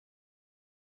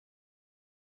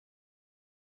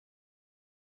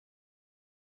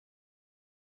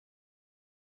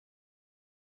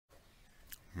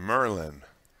Merlin,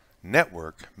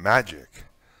 network magic.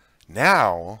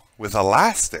 Now with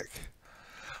Elastic.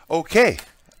 Okay,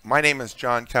 my name is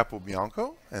John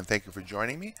Capobianco, and thank you for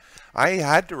joining me. I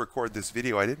had to record this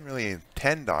video. I didn't really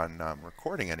intend on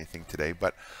recording anything today,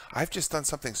 but I've just done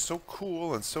something so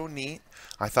cool and so neat.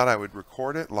 I thought I would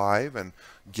record it live and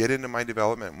get into my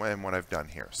development and what I've done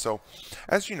here. So,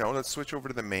 as you know, let's switch over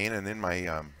to the main, and in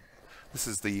my this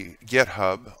is the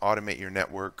GitHub Automate Your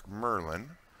Network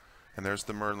Merlin, and there's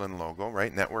the Merlin logo,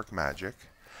 right? Network Magic.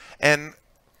 And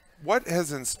what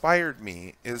has inspired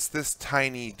me is this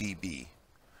TinyDB.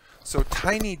 So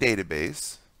Tiny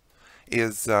Database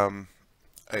is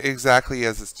exactly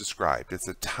as it's described. It's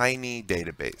a tiny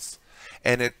database.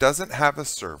 And it doesn't have a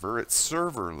server. It's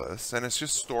serverless, and it's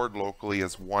just stored locally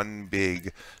as one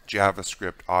big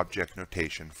JavaScript object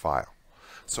notation file.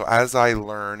 So as I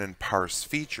learn and parse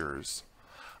features,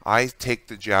 I take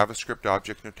the JavaScript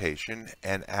object notation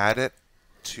and add it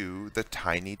to the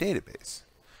tiny database.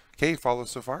 Okay, you follow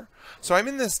so far? So I'm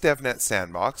in this DevNet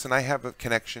sandbox, and I have a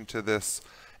connection to this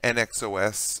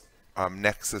NXOS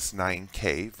Nexus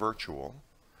 9K virtual.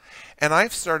 And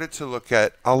I've started to look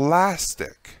at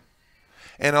Elastic.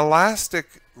 And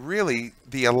Elastic, really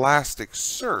the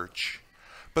ElasticSearch,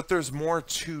 but there's more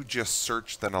to just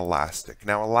search than Elastic.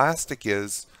 Now Elastic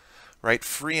is, right,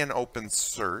 free and open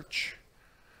search,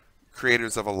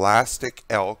 creators of Elastic,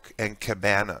 Elk, and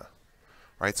Kibana.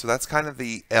 Right, so that's kind of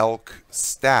the Elk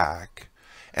stack.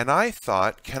 And I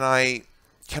thought, can I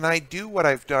do what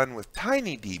I've done with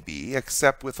TinyDB,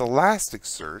 except with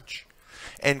ElasticSearch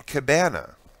and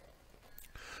Kibana?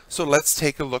 So let's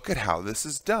take a look at how this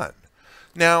is done.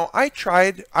 Now, I'm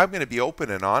going to be open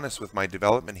and honest with my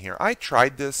development here. I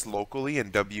tried this locally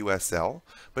in WSL,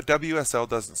 but WSL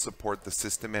doesn't support the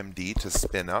systemd to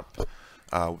spin up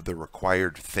the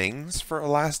required things for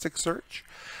Elasticsearch.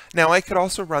 Now, I could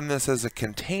also run this as a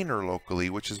container locally,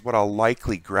 which is what I'll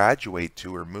likely graduate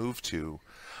to or move to.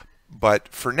 But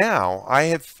for now, I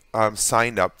have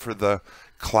signed up for the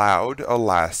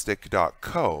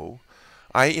cloudelastic.co.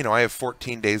 I have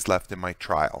 14 days left in my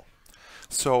trial.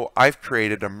 So I've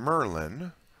created a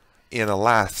Merlin in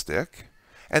Elastic,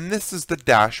 and this is the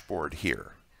dashboard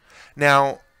here.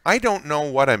 Now, I don't know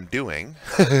what I'm doing.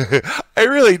 I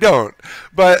really don't.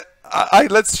 But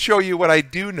let's show you what I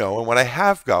do know and what I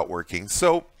have got working.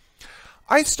 So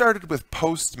I started with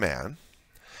Postman,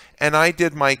 and I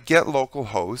did my get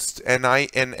localhost, and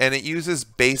it uses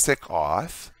basic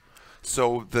auth.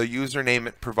 So the username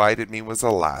it provided me was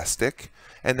Elastic,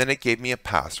 and then it gave me a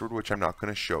password, which I'm not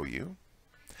going to show you.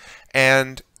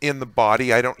 And in the body,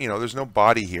 there's no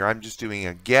body here. I'm just doing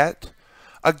a get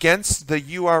against the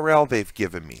URL they've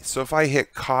given me. So if I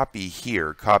hit copy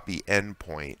here, copy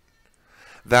endpoint,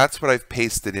 that's what I've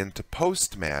pasted into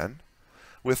Postman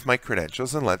with my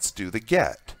credentials, and let's do the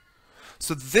get.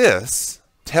 So this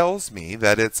tells me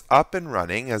that it's up and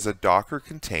running as a Docker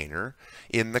container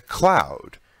in the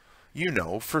cloud,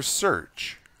 for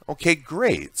search. Okay,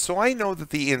 great. So I know that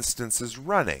the instance is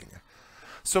running.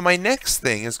 So my next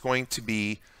thing is going to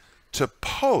be to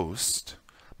post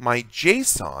my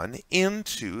JSON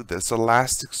into this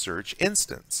Elasticsearch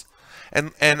instance.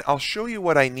 And I'll show you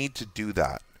what I need to do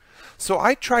that. So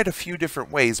I tried a few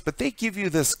different ways, but they give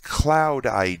you this cloud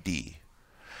ID.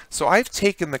 So I've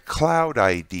taken the cloud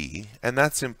ID, and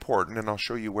that's important, and I'll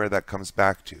show you where that comes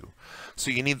back to.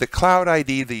 So you need the cloud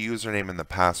ID, the username, and the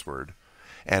password.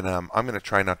 And I'm going to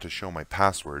try not to show my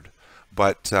password,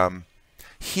 but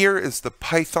here is the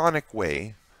Pythonic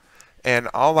way. And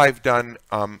all I've done,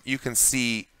 you can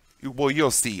see,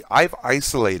 you'll see, I've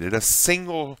isolated a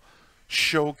single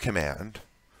show command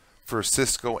for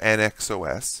Cisco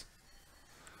NXOS.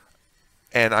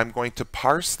 And I'm going to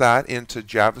parse that into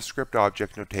JavaScript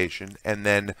object notation and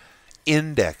then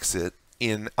index it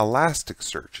in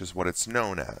Elasticsearch is what it's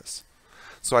known as.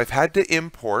 So I've had to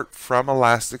import from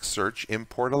Elasticsearch,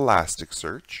 import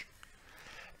Elasticsearch.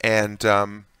 And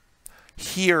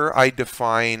here I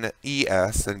define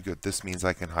ES, and good, this means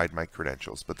I can hide my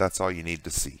credentials, but that's all you need to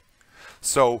see.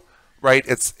 So, right,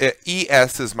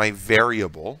 ES is my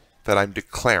variable that I'm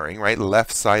declaring, right,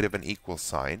 left side of an equal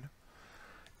sign,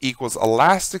 equals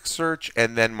Elasticsearch,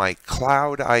 and then my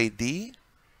cloud ID,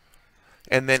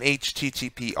 and then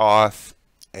HTTP auth,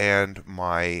 and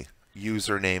my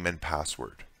username and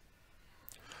password.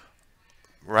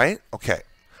 Right? Okay.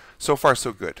 So far,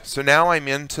 so good. So now I'm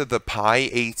into the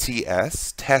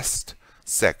pyATS test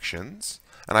sections,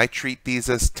 and I treat these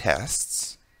as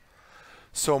tests.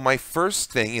 So my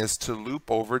first thing is to loop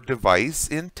over device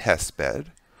in testbed.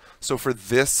 So for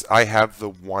this, I have the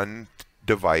one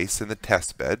device in the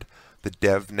testbed, the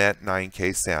DevNet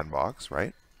 9K sandbox,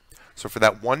 right? So for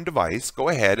that one device, go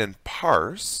ahead and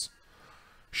parse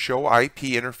show IP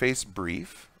interface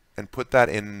brief and put that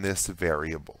in this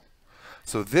variable.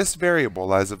 So this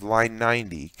variable, as of line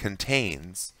 90,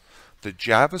 contains the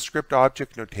JavaScript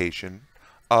object notation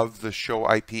of the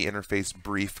show IP interface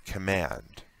brief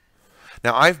command.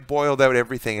 Now I've boiled out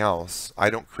everything else.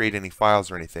 I don't create any files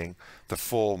or anything, the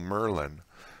full Merlin,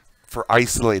 for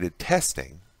isolated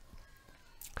testing.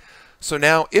 So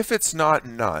now if it's not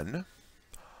none,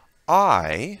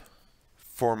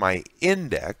 for my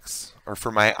index, or for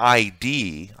my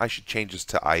ID, I should change this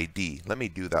to ID. Let me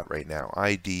do that right now.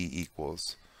 ID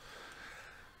equals.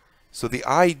 So the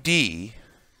ID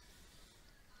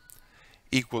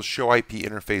equals show IP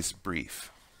interface brief.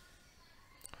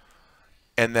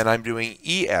 And then I'm doing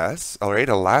ES, all right,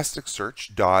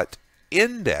 ElasticSearch dot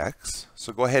index.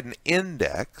 So go ahead and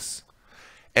index.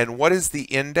 And what is the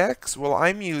index? Well,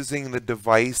 I'm using the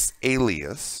device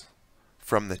alias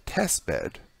from the test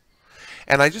bed.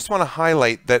 And I just want to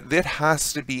highlight that it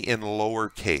has to be in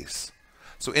lowercase.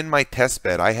 So in my test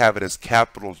bed, I have it as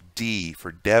capital D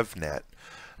for DevNet.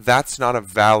 That's not a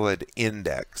valid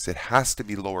index. It has to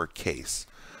be lowercase.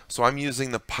 So I'm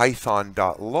using the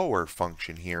python.lower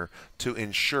function here to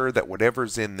ensure that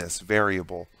whatever's in this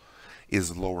variable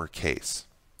is lowercase.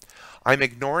 I'm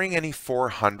ignoring any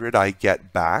 400 I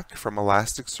get back from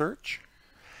Elasticsearch.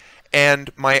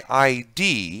 And my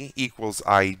ID equals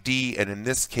ID, and in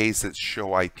this case it's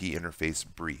show IP interface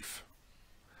brief.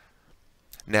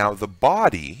 Now the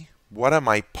body, what am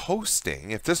I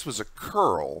posting? If this was a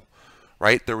curl,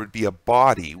 right, there would be a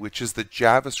body, which is the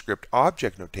JavaScript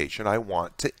object notation I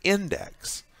want to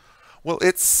index. Well,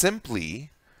 it's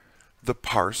simply the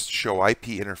parsed show IP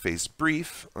interface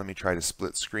brief. Let me try to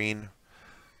split screen,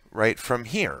 right, from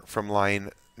here, from line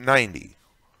 90.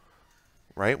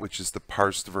 Right, which is the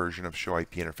parsed version of show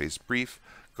IP interface brief.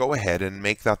 Go ahead and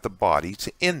make that the body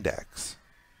to index.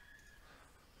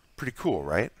 Pretty cool,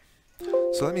 right?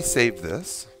 So let me save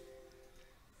this.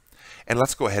 And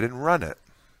let's go ahead and run it.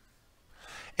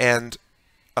 And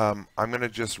I'm going to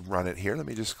just run it here. Let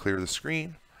me just clear the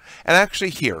screen. And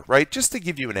actually here, right, just to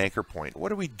give you an anchor point,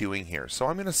 what are we doing here? So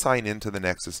I'm going to sign into the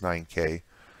Nexus 9K.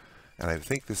 And I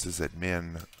think this is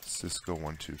admin Cisco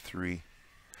 123.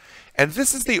 And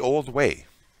this is the old way.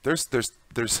 There's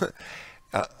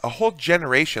a whole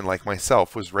generation like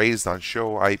myself was raised on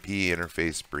show IP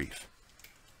interface brief,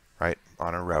 right,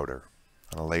 on a router,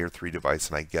 on a layer 3 device,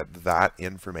 and I get that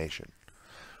information.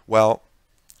 Well,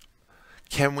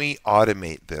 can we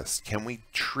automate this? Can we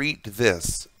treat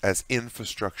this as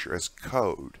infrastructure, as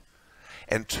code,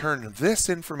 and turn this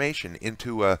information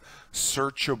into a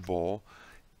searchable,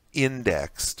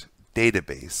 indexed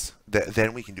database that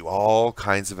then we can do all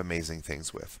kinds of amazing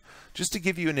things with? Just to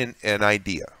give you an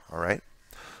idea, all right?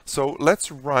 So let's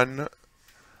run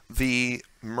the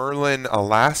Merlin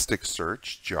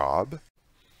ElasticSearch job.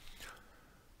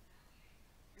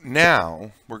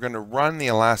 Now we're going to run the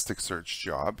ElasticSearch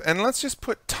job, and let's just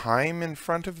put time in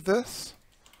front of this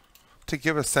to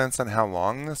give a sense on how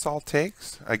long this all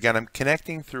takes. Again, I'm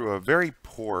connecting through a very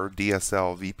poor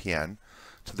DSL VPN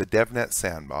to the DevNet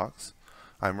sandbox.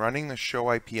 I'm running the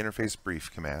show IP interface brief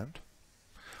command.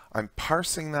 I'm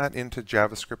parsing that into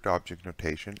JavaScript object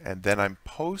notation, and then I'm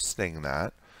posting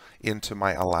that into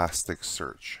my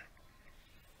Elasticsearch.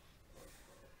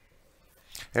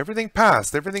 Everything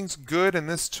passed. Everything's good, and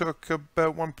this took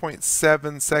about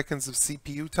 1.7 seconds of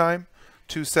CPU time,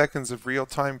 2 seconds of real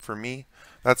time for me.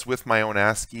 That's with my own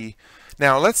ASCII.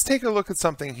 Now let's take a look at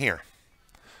something here.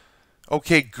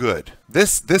 Okay, good.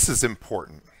 This is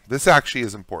important. This actually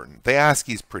is important. The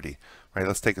ASCII is pretty. Right,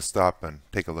 let's take a stop and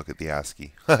take a look at the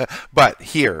ASCII. But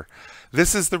here,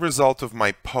 this is the result of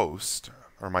my post,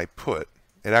 or my put.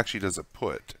 It actually does a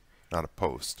put, not a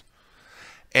post.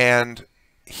 And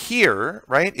here,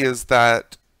 right, is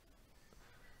that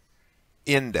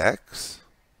index,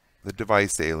 the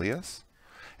device alias.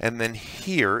 And then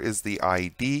here is the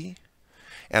ID,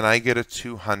 and I get a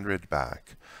 200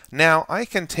 back. Now, I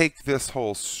can take this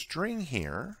whole string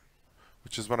here,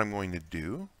 which is what I'm going to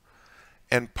do,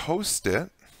 and post it,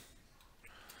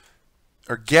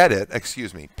 or get it,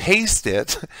 excuse me, paste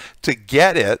it to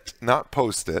get it, not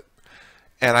post it.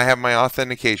 And I have my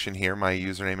authentication here, my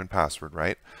username and password,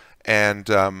 right? And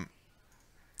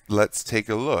let's take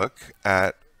a look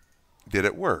at, did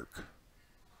it work?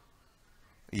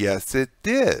 Yes, it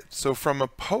did. So from a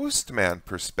postman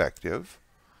perspective,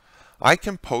 I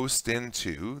can post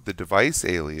into the device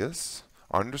alias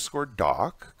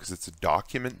 _doc, because it's a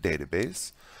document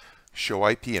database, show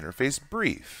IP interface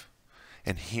brief.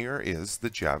 And here is the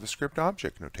JavaScript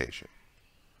object notation,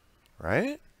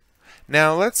 right?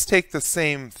 Now let's take the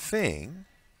same thing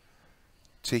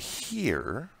to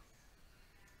here,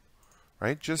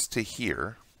 right, just to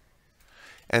here,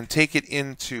 and take it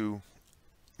into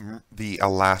the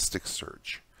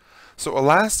ElasticSearch. So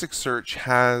ElasticSearch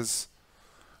has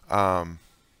an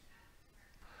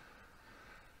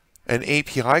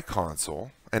API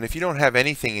console, and if you don't have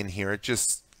anything in here, it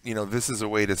just, this is a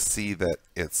way to see that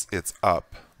it's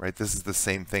up, right? This is the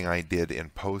same thing I did in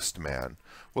Postman.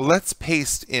 Well, let's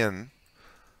paste in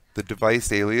the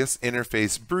device alias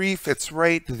interface brief. It's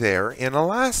right there in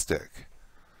Elastic.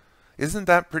 Isn't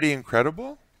that pretty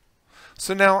incredible?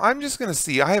 So now I'm just going to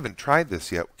see, I haven't tried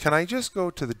this yet. Can I just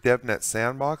go to the DevNet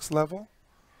sandbox level?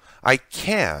 I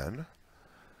can.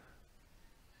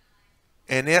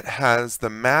 And it has the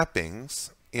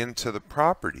mappings into the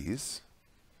properties.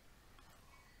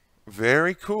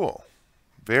 Very cool.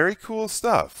 Very cool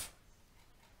stuff.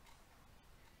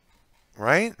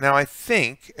 Right? Now I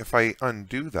think if I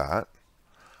undo that,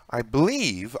 I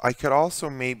believe I could also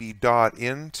maybe dot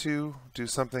into, do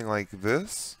something like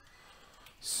this.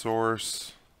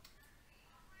 Source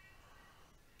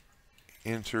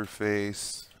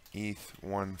interface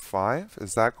eth15.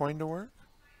 Is that going to work?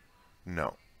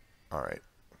 No. All right.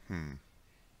 I'm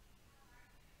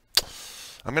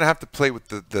going to have to play with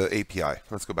the API.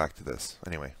 Let's go back to this.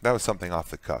 Anyway, that was something off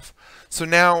the cuff. So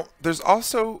now there's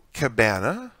also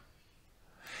Kibana,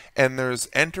 and there's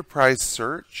enterprise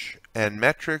search and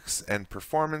metrics and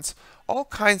performance, all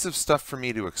kinds of stuff for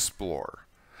me to explore.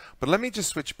 But let me just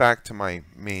switch back to my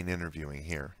main interviewing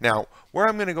here. Now, where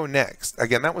I'm going to go next,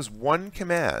 again, that was one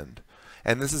command,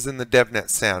 and this is in the DevNet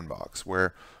sandbox,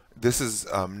 where this is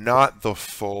not the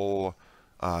full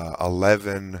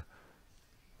 11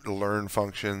 learn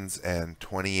functions and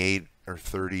 28 or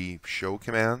 30 show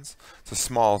commands. It's a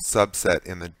small subset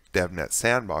in the DevNet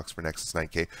sandbox for Nexus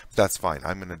 9K, but that's fine.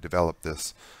 I'm going to develop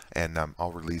this, and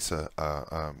I'll release a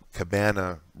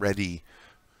Kibana-ready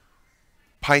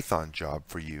Python job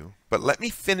for you. But let me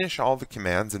finish all the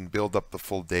commands and build up the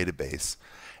full database,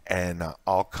 and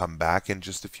I'll come back in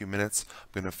just a few minutes.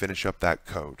 I'm going to finish up that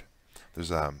code.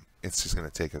 It's just going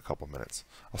to take a couple minutes.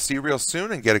 I'll see you real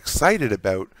soon, and get excited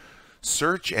about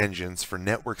search engines for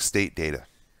network state data.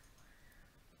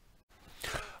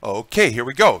 Okay, here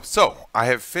we go. So I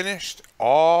have finished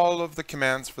all of the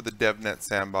commands for the DevNet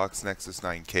Sandbox Nexus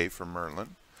 9K for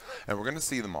Merlin, and we're going to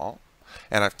see them all.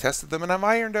 And I've tested them, and I've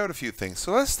ironed out a few things.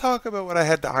 So let's talk about what I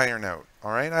had to iron out.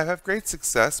 All right, I have great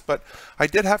success, but I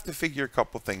did have to figure a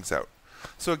couple things out.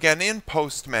 So again, in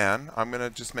Postman, I'm going to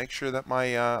just make sure that my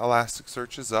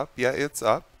ElasticSearch is up. Yeah, it's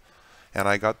up. And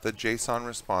I got the JSON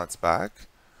response back.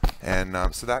 And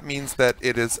so that means that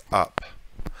it is up.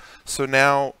 So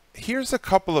now, here's a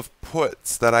couple of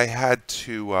puts that I had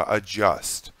to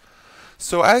adjust.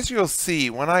 So as you'll see,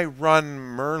 when I run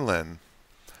Merlin,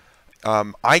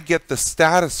 I get the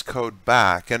status code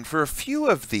back. And for a few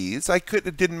of these,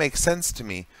 it didn't make sense to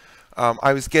me.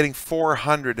 I was getting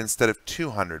 400 instead of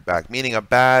 200 back, meaning a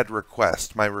bad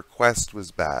request. My request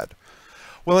was bad.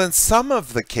 Well, in some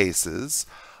of the cases,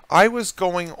 I was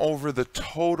going over the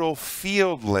total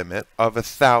field limit of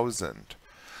 1,000.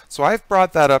 So I've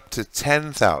brought that up to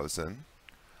 10,000.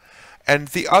 And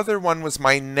the other one was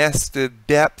my nested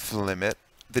depth limit.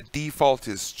 The default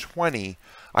is 20.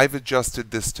 I've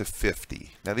adjusted this to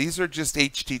 50. Now these are just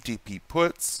HTTP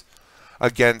puts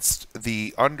against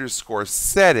the underscore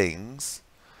settings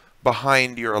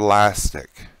behind your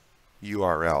Elastic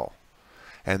URL.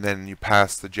 And then you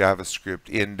pass the JavaScript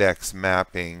index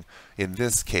mapping, in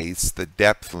this case the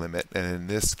depth limit, and in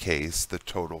this case the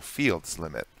total fields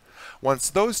limit. Once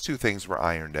those two things were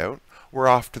ironed out, we're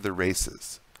off to the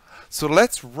races. So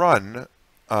let's run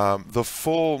the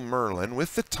full Merlin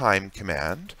with the time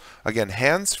command. Again,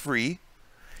 hands-free,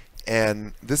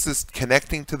 and this is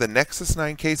connecting to the Nexus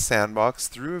 9K sandbox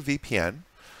through a VPN.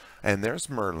 And there's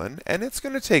Merlin, and it's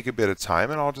going to take a bit of time,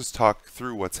 and I'll just talk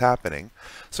through what's happening.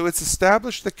 So it's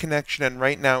established the connection, and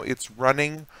right now it's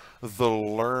running the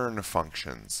learn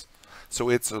functions. So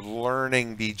it's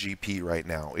learning BGP right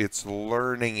now. It's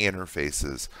learning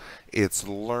interfaces. It's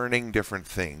learning different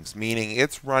things, meaning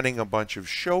it's running a bunch of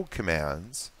show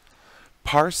commands,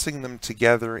 parsing them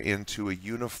together into a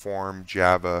uniform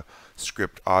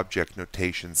JavaScript object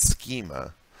notation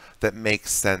schema that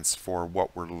makes sense for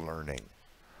what we're learning.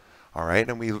 All right,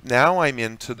 and now I'm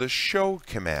into the show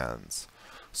commands.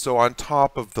 So on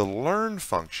top of the learn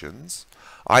functions,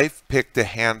 I've picked a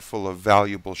handful of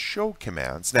valuable show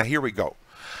commands. Now here we go.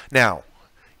 Now,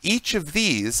 each of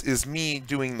these is me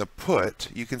doing the put.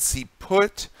 You can see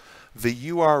put the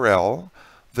URL,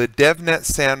 the DevNet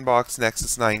Sandbox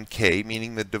Nexus 9K,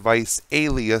 meaning the device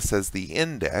alias as the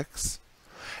index,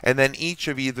 and then each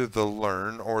of either the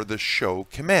learn or the show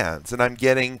commands. And I'm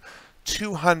getting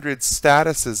 200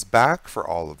 statuses back for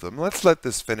all of them. Let's let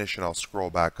this finish and I'll scroll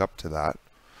back up to that.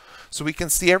 So we can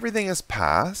see everything is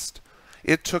passed.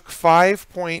 It took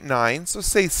 5.9, so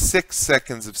say 6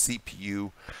 seconds of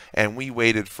CPU, and we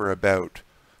waited for about,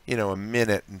 a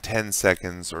minute and 10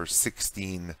 seconds or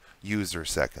 16 user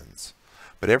seconds.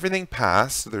 But everything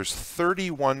passed. There's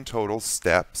 31 total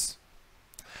steps.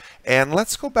 And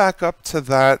let's go back up to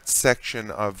that section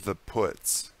of the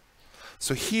puts.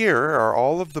 So here are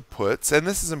all of the puts, and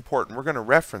this is important. We're going to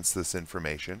reference this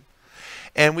information.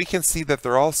 And we can see that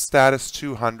they're all status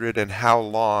 200 and how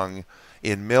long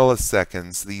in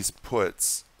milliseconds these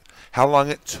puts, how long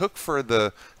it took for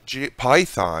the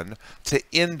Python to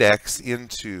index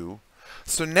into.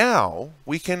 So now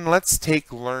let's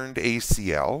take learned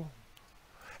ACL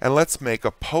and let's make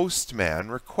a postman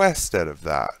request out of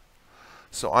that.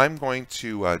 So I'm going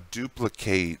to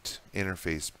duplicate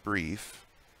interface brief,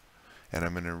 and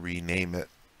I'm going to rename it.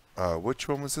 Which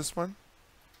one was this one?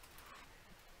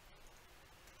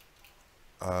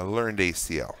 Learned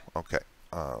ACL. Okay.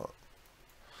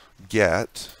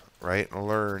 Get, right,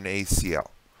 learn ACL.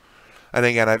 And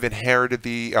again, I've inherited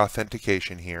the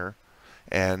authentication here,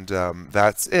 and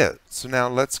that's it. So now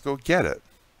let's go get it.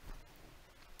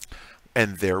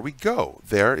 And there we go.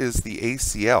 There is the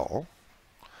ACL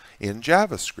in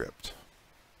JavaScript.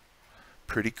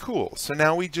 Pretty cool. So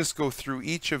now we just go through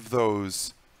each of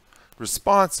those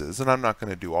responses, and I'm not going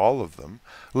to do all of them.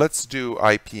 Let's do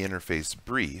IP interface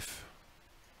brief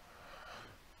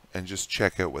and just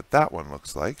check out what that one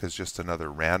looks like as just another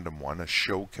random one, a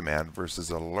show command versus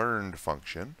a learned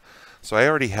function. So I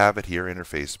already have it here,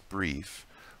 interface brief.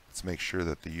 Let's make sure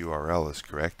that the URL is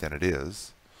correct, and it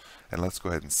is. And let's go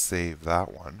ahead and save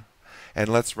that one. And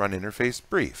let's run interface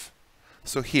brief.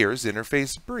 So here's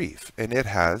interface brief, and it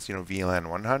has, VLAN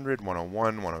 100,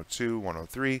 101, 102,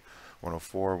 103,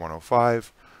 104,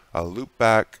 105, a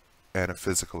loopback, and a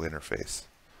physical interface,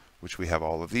 which we have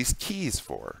all of these keys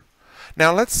for.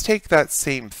 Now let's take that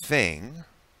same thing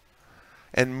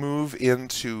and move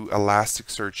into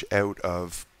Elasticsearch out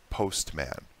of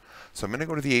Postman. So I'm going to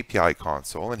go to the API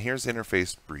console, and here's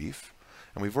interface brief.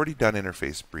 And we've already done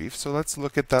interface brief, so let's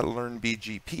look at that learn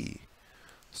BGP.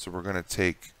 So we're going to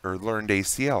take, or learned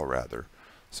ACL rather.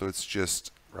 So it's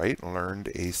just, right, learned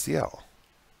ACL.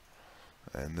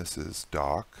 And this is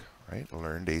doc, right,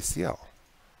 learned ACL.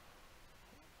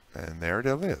 And there it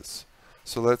is.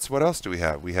 So what else do we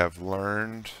have? We have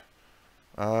learned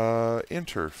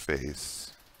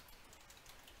interface,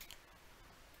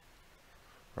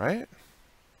 right?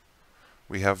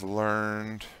 We have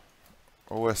learned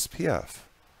OSPF.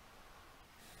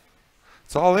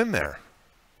 It's all in there.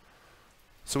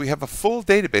 So we have a full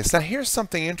database. Now here's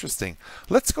something interesting.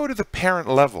 Let's go to the parent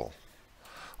level.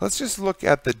 Let's just look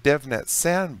at the DevNet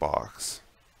sandbox.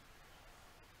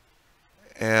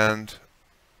 And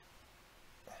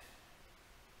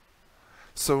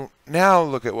so now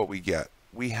look at what we get.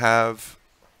 We have,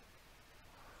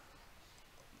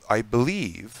 I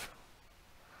believe,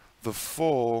 the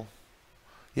full,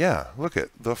 look at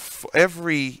the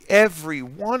every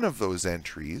one of those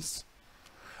entries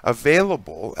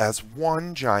available as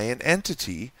one giant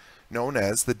entity known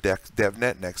as the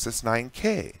DevNet Nexus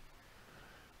 9K.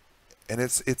 And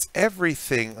it's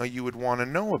everything you would want to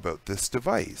know about this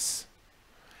device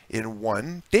in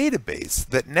one database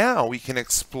that now we can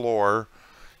explore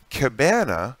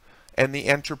Kibana and the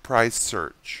enterprise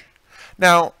search.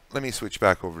 Now, let me switch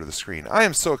back over to the screen. I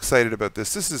am so excited about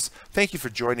this. Thank you for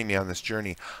joining me on this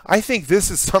journey. I think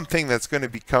this is something that's going to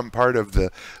become part of the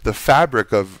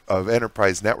fabric of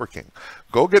enterprise networking.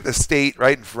 Go get the state,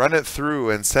 right, and run it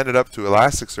through and send it up to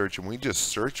Elasticsearch, and we just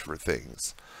search for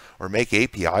things or make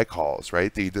API calls,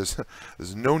 right? There's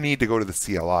no need to go to the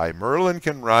CLI. Merlin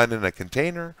can run in a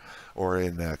container or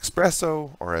in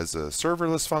Espresso or as a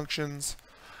serverless functions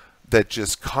that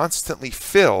just constantly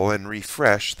fill and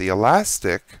refresh the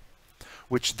Elastic,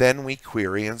 which then we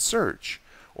query and search.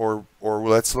 Or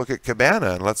let's look at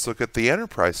Kibana and let's look at the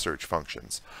enterprise search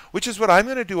functions, which is what I'm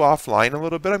going to do offline a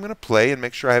little bit. I'm going to play and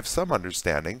make sure I have some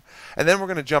understanding. And then we're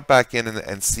going to jump back in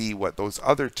and see what those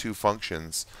other two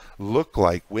functions look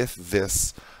like with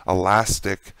this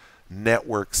Elastic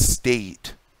network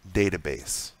state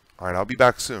database. All right, I'll be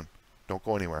back soon. Don't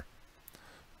go anywhere.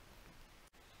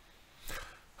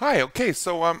 Hi, okay,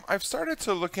 so I've started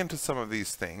to look into some of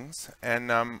these things,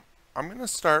 and I'm going to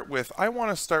start with, I want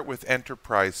to start with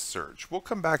enterprise search. We'll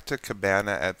come back to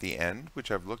Kibana at the end, which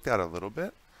I've looked at a little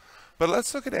bit, but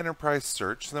let's look at enterprise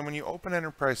search. So then when you open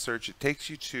enterprise search, it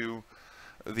takes you to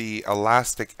the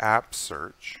Elastic App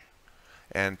Search,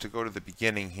 And to go to the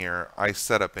beginning here, I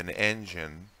set up an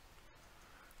engine,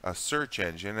 a search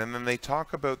engine, and then they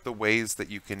talk about the ways that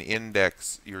you can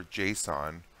index your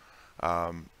JSON.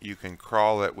 You can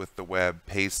crawl it with the web,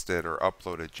 paste it, or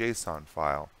upload a JSON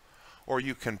file. Or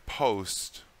you can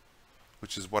post,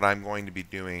 which is what I'm going to be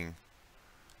doing,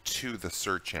 to the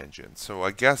search engine. So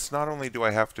I guess not only do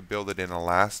I have to build it in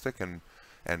Elastic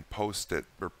and post it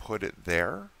or put it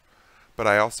there, but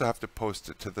I also have to post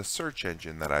it to the search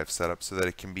engine that I've set up so that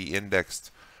it can be indexed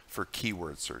for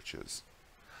keyword searches.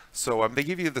 So they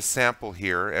give you the sample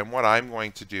here, and what I'm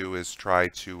going to do is try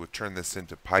to turn this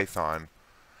into Python.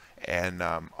 And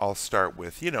I'll start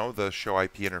with, the show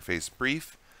IP interface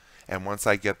brief. And once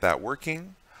I get that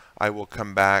working, I will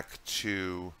come back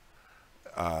to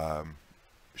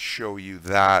show you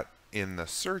that in the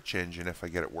search engine if I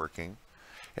get it working.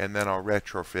 And then I'll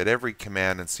retrofit every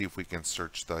command and see if we can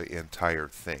search the entire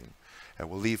thing. And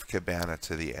we'll leave Kibana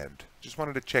to the end. Just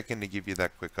wanted to check in to give you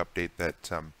that quick update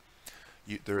that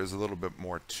there is a little bit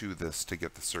more to this to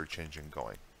get the search engine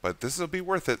going. But this will be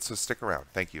worth it, so stick around.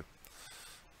 Thank you.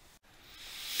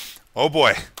 Oh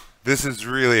boy, this is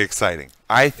really exciting.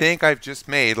 I think I've just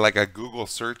made like a Google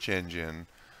search engine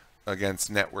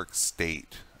against network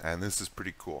state, and this is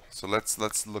pretty cool. So let's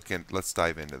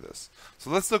dive into this. So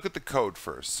let's look at the code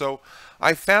first. So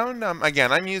I found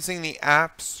again, I'm using the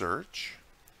app search,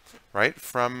 right,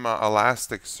 from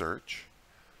ElasticSearch.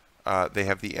 They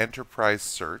have the enterprise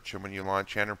search, and when you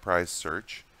launch enterprise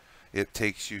search, it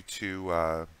takes you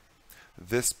to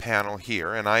this panel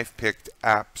here, and I've picked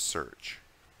app search.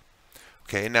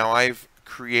 Okay, now I've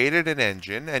created an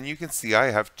engine, and you can see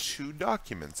I have 2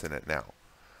 documents in it now.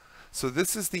 So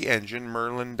this is the engine,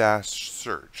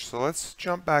 Merlin-search. So let's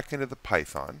jump back into the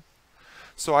Python.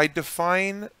 So I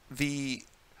define the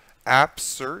app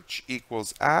search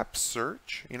equals app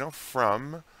search,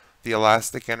 from the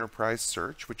Elastic Enterprise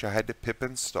Search, which I had to pip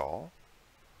install.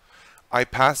 I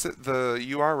pass it the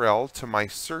URL to my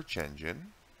search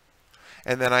engine,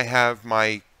 and then I have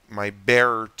my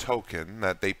bearer token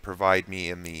that they provide me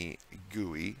in the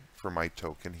GUI for my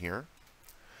token here.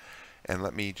 And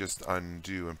let me just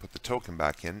undo and put the token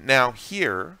back in. Now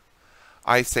here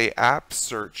I say app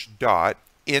search dot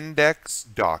index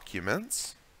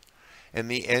documents,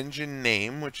 and the engine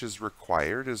name which is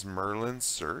required is Merlin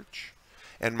search,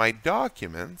 and my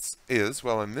documents is,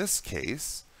 well, in this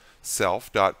case,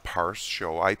 self.parse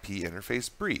show IP interface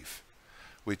brief,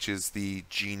 which is the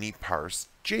Genie parse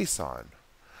JSON.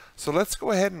 So let's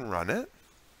go ahead and run it.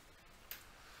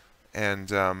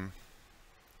 And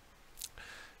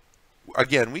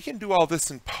again, we can do all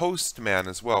this in Postman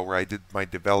as well, where I did my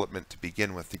development to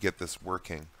begin with to get this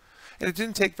working. And it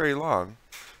didn't take very long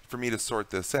for me to sort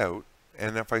this out.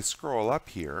 And if I scroll up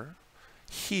here,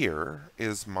 here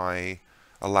is my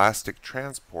Elastic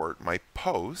Transport, my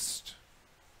post,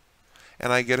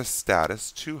 and I get a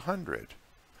status 200.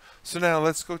 So now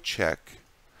let's go check.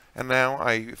 And now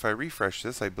if I refresh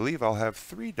this, I believe I'll have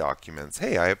 3 documents.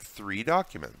 Hey, I have 3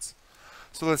 documents.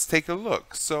 So let's take a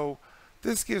look. So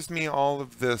this gives me all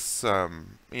of this,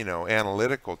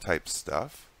 analytical type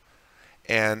stuff.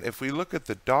 And if we look at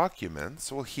the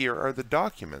documents, well, here are the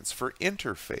documents for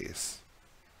interface.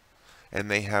 And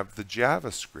they have the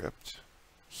JavaScript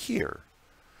here,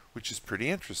 which is pretty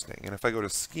interesting. And if I go to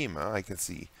schema, I can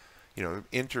see,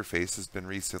 interface has been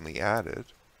recently added.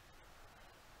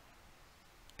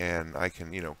 And I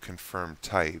can, confirm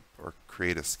type or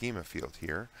create a schema field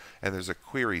here. And there's a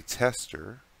query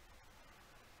tester.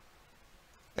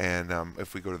 And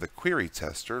if we go to the query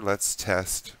tester, let's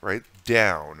test right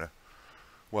down.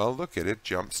 Well, look at it,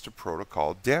 jumps to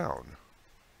protocol down.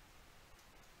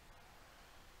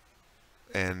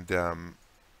 And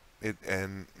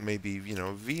and maybe,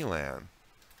 VLAN.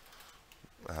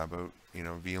 How about,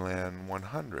 VLAN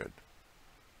 100?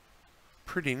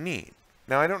 Pretty neat.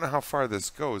 Now, I don't know how far this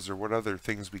goes or what other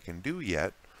things we can do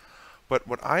yet, but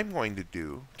what I'm going to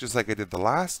do, just like I did the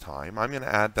last time, I'm going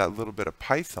to add that little bit of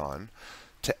Python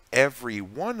to every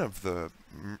one of the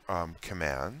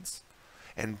commands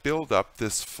and build up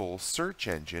this full search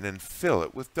engine and fill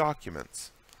it with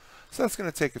documents. So that's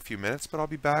going to take a few minutes, but I'll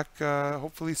be back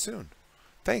hopefully soon.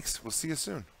 Thanks. We'll see you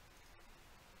soon.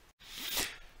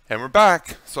 And we're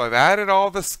back. So I've added all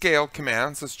the scale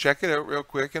commands. Let's check it out real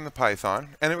quick in the Python.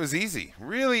 And it was easy,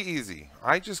 really easy.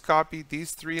 I just copied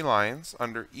these 3 lines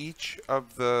under each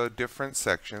of the different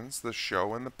sections, the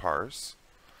show and the parse,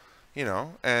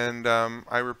 and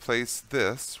I replaced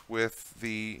this with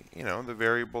the, the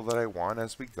variable that I want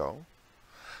as we go.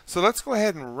 So let's go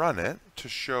ahead and run it to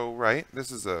show, right? This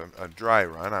is a dry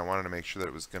run. I wanted to make sure that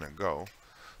it was going to go.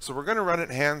 So we're going to run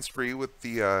it hands-free with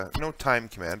the no time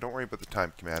command. Don't worry about the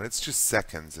time command. It's just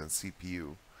seconds in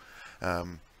CPU.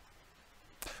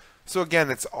 So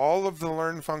again, it's all of the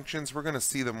learn functions. We're going to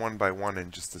see them one by one in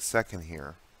just a second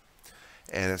here.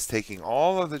 And it's taking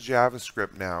all of the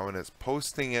JavaScript now and it's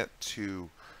posting it to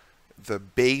the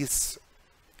base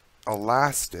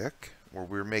Elastic, where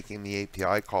we were making the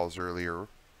API calls earlier.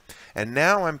 And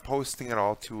now I'm posting it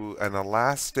all to an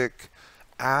Elastic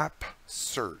app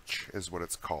search is what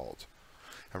it's called.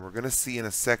 And we're going to see in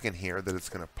a second here that it's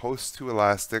going to post to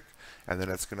Elastic and then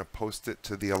it's going to post it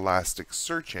to the Elastic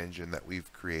search engine that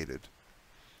we've created,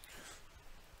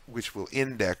 which will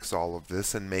index all of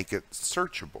this and make it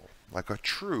searchable, like a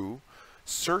true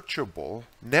searchable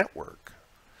network.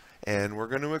 And we're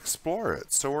going to explore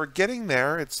it. So we're getting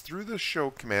there. It's through the show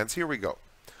commands. Here we go.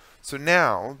 So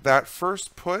now that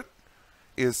first put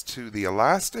is to the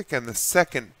Elastic and the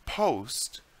second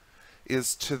post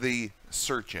is to the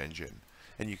search engine.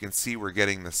 And you can see we're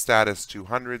getting the status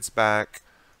 200s back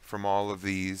from all of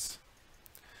these.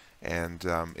 And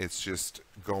it's just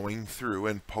going through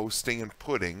and posting and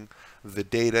putting the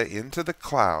data into the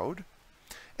cloud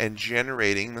and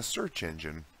generating the search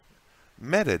engine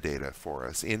metadata for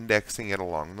us, indexing it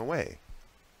along the way.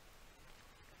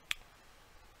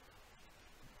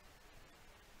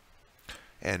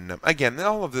 And again,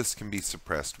 all of this can be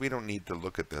suppressed. We don't need to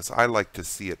look at this. I like to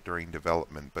see it during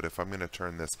development, but if I'm going to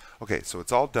turn this... Okay, so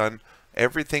it's all done.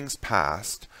 Everything's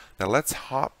passed. Now let's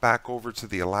hop back over to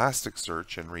the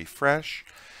ElasticSearch and refresh.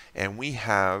 And we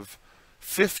have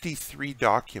 53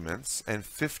 documents and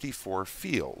 54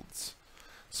 fields.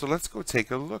 So let's go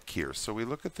take a look here. So we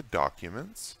look at the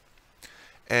documents,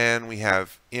 and we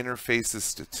have interfaces,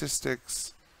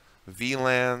 statistics,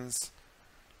 VLANs,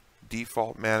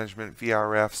 default management,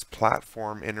 VRFs,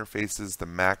 platform interfaces, the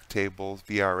MAC tables,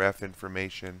 VRF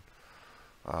information,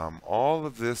 all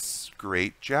of this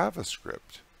great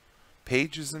JavaScript,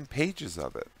 pages and pages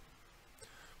of it.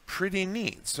 Pretty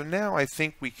neat. So now I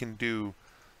think we can do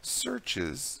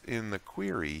searches in the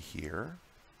query here.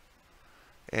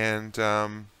 And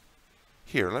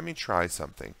here, let me try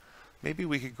something. Maybe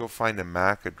we could go find a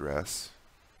MAC address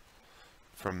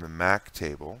from the MAC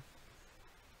table.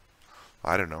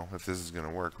 I don't know if this is going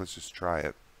to work. Let's just try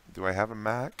it. Do I have a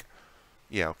MAC?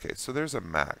 Yeah, okay, so there's a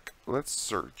MAC. Let's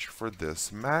search for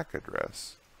this MAC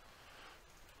address.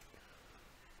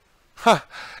 Ha!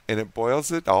 And it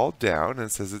boils it all down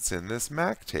and says it's in this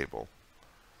MAC table.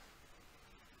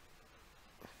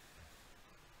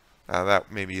 Now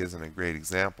that maybe isn't a great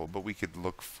example, but we could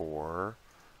look for,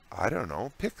 I don't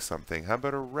know, pick something. How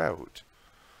about a route?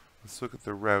 Let's look at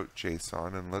the route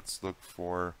JSON and let's look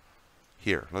for,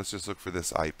 here, let's just look for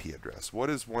this IP address. What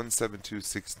is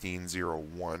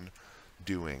 172.16.0.1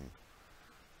 doing?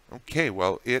 Okay,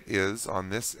 well, it is on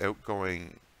this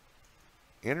outgoing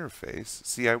interface.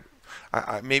 See,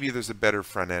 maybe there's a better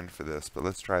front end for this, but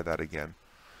let's try that again.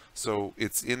 So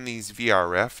it's in these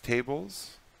VRF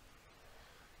tables.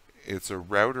 It's a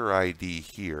router ID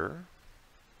here.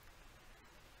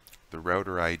 The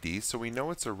router ID. So we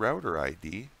know it's a router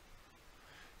ID.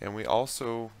 And we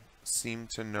also seem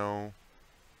to know,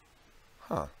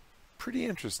 pretty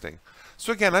interesting.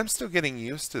 So again, I'm still getting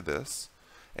used to this.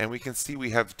 And we can see we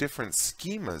have different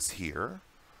schemas here.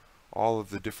 All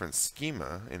of the different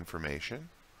schema information,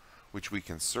 which we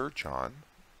can search on.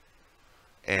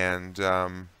 And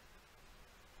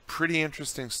pretty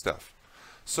interesting stuff.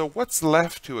 So what's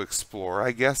left to explore,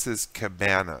 I guess, is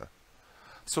Kibana.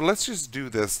 So let's just do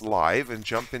this live and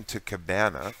jump into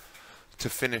Kibana to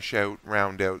finish out,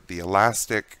 round out the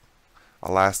Elastic,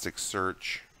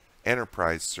 ElasticSearch,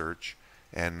 Enterprise Search,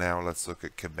 and now let's look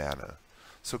at Kibana.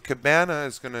 So Kibana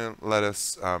is going to let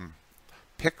us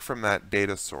pick from that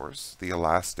data source, the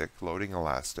Elastic, loading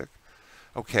Elastic.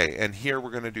 Okay, and here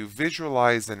we're going to do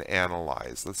visualize and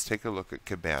analyze. Let's take a look at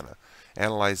Kibana.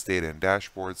 Analyze data in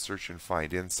dashboards, search and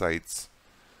find insights,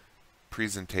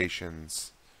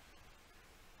 presentations,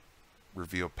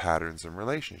 reveal patterns and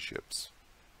relationships.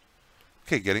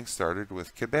 Okay, getting started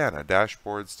with Kibana.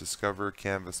 Dashboards, discover,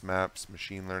 canvas maps,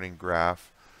 machine learning,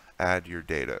 graph, add your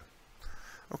data.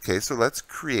 Okay, so let's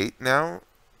create. Now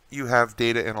you have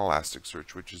data in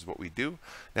ElasticSearch, which is what we do.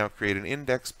 Now create an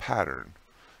index pattern.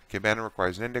 Kibana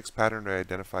requires an index pattern to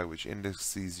identify which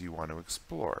indices you want to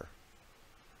explore.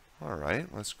 All right,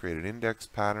 let's create an index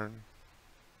pattern.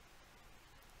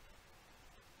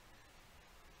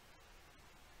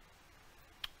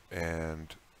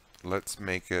 And let's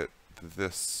make it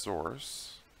this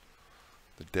source,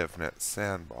 the DevNet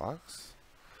sandbox.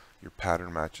 Your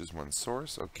pattern matches one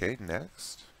source. Okay,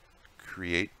 next,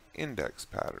 create index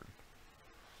pattern.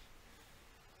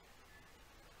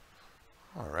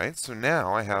 All right, so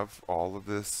now I have all of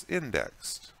this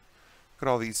indexed. Look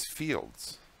at all these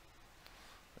fields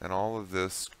and all of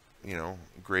this,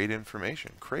 great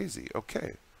information. Crazy.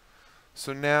 Okay.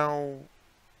 So now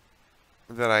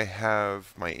that I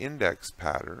have my index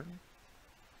pattern,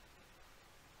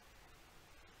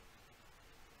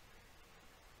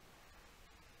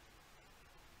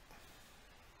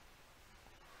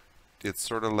 it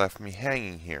sort of left me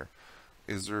hanging here.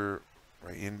 Is there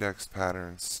right index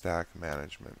pattern stack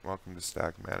management? Welcome to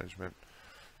stack management.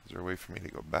 Is there a way for me to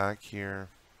go back here?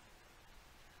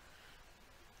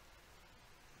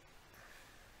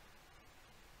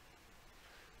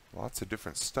 Lots of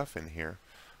different stuff in here.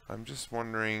 I'm just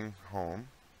wondering, home,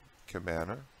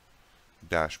 Kibana,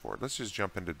 dashboard. Let's just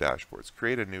jump into dashboards.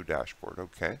 Create a new dashboard.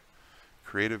 Okay.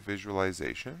 Create a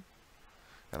visualization.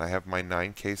 And I have my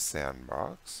 9K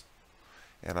sandbox.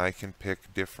 And I can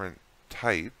pick different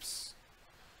types,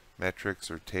 metrics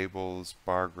or tables,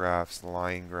 bar graphs,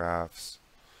 line graphs,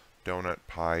 donut,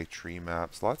 pie, tree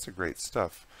maps, lots of great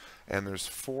stuff. And there's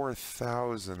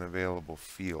 4,000 available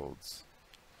fields,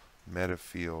 meta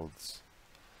fields.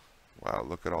 Wow,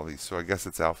 look at all these. So I guess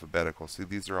it's alphabetical. See,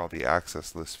 these are all the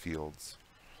access list fields.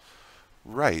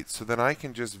 Right, so then I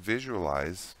can just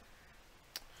visualize.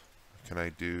 Can I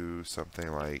do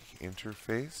something like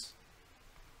interface?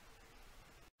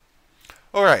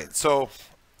 All right, so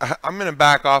I'm going to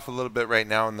back off a little bit right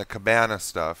now in the Kibana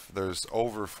stuff. There's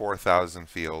over 4,000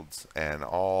 fields and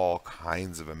all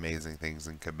kinds of amazing things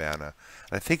in Kibana.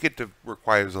 And I think it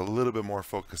requires a little bit more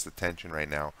focused attention right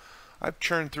now. I've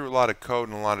churned through a lot of code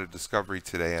and a lot of discovery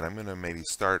today, and I'm going to maybe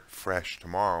start fresh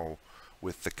tomorrow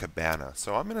with the Kibana.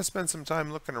 So I'm going to spend some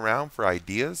time looking around for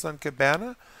ideas on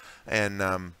Kibana, and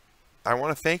I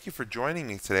want to thank you for joining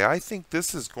me today. I think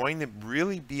this is going to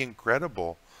really be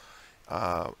incredible,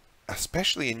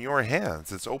 especially in your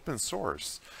hands. It's open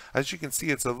source. As you can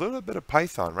see, it's a little bit of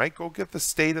Python, right? Go get the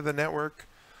state of the network,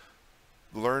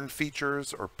 learn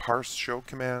features, or parse show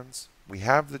commands. We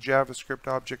have the JavaScript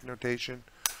object notation.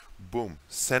 Boom,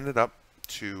 send it up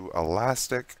to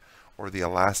Elastic or the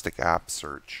Elastic App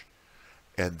Search,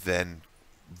 and then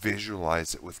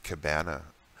visualize it with Kibana.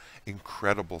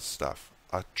 Incredible stuff.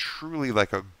 Truly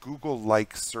like a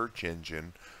Google-like search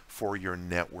engine for your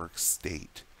network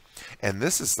state. And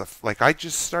this is like I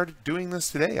just started doing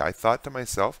this today. I thought to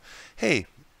myself, hey,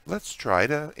 let's try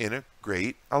to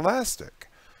integrate Elastic.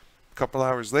 A couple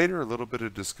hours later, a little bit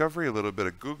of discovery, a little bit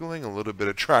of Googling, a little bit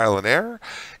of trial and error,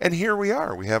 and here we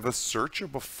are. We have a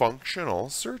searchable, functional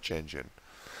search engine.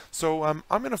 So I'm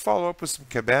going to follow up with some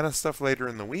Kibana stuff later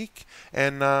in the week,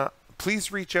 and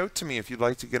please reach out to me if you'd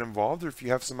like to get involved, or if you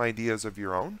have some ideas of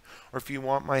your own, or if you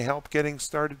want my help getting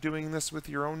started doing this with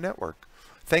your own network.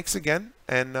 Thanks again,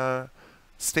 and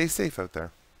stay safe out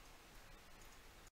there.